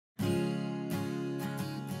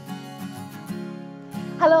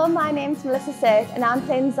Hello, my name's Melissa Surt and I'm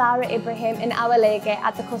playing Zara Ibrahim in our Laygate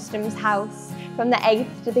at the Customs House from the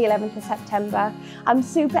 8th to the 11th of September. I'm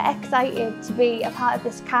super excited to be a part of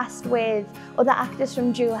this cast with other actors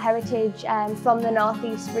from dual heritage from the North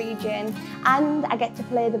East region, and I get to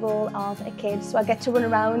play the role of a kid, so I get to run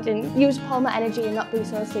around and use up all my energy and not be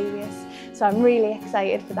so serious. So I'm really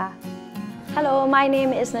excited for that. Hello, my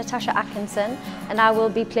name is Natasha Atkinson and I will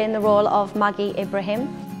be playing the role of Maggie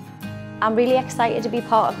Ibrahim. I'm really excited to be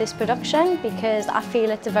part of this production because I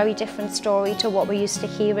feel it's a very different story to what we're used to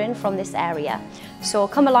hearing from this area. So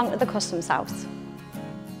come along to the Customs House.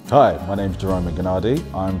 Hi, my name's Jerome McGennady.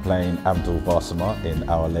 I'm playing Abdul Barsama in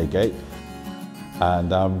Our Laygate,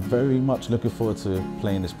 and I'm very much looking forward to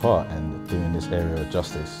playing this part and doing this area of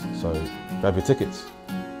justice. So grab your tickets.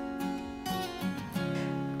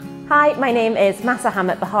 Hi, my name is Massa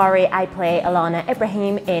Hamid Bahari. I play Alana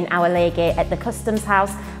Ibrahim in Our Laygate at the Customs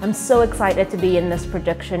House. I'm so excited to be in this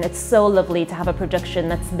production. It's so lovely to have a production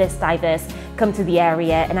that's this diverse come to the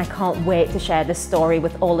area, and I can't wait to share this story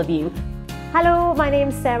with all of you. Hello, my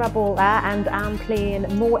name's Sarah Bolter and I'm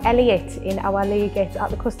playing Mo Elliott in Our Laygate at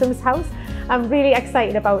the Customs House. I'm really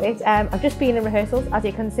excited about it. I've just been in rehearsals, as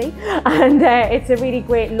you can see, and it's a really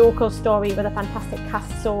great local story with a fantastic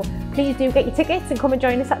cast, so please do get your tickets and come and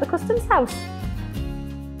join us at the Customs House.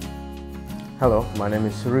 Hello, my name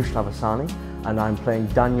is Surush Lavasani and I'm playing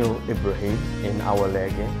Daniel Ibrahim in Our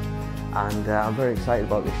Laygate, and I'm very excited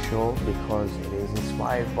about this show because it is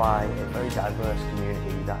inspired by a very diverse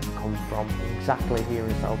community that come from exactly here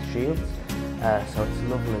in South Shields. So it's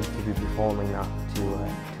lovely to be performing that to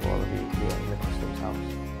all of you here in the Customs House.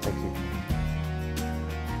 Thank you.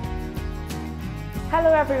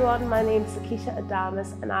 Hello everyone, my name is Sakisha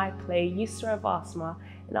Adamas and I play Yusra Barsama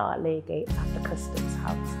in Our Laygate at the Customs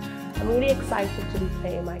House. I'm really excited to be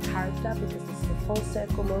playing my character because this is a full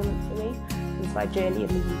circle moment for me, since my journey in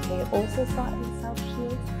the UK also started in South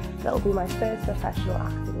Shields. That'll be my first professional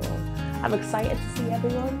acting role. I'm excited to see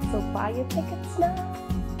everyone, so buy your tickets now.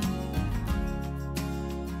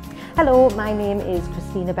 Hello, my name is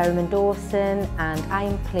Christina Berriman-Dawson and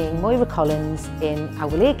I'm playing Moira Collins in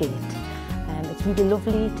Our Laygate. It's really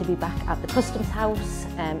lovely to be back at the Customs House,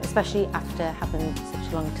 especially after having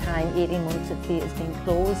such a long time, 18 months of theatre's been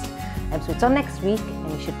closed. So it's on next week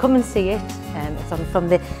and you should come and see it. It's on from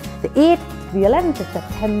the 8th to the 11th of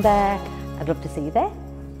September. I'd love to see you there.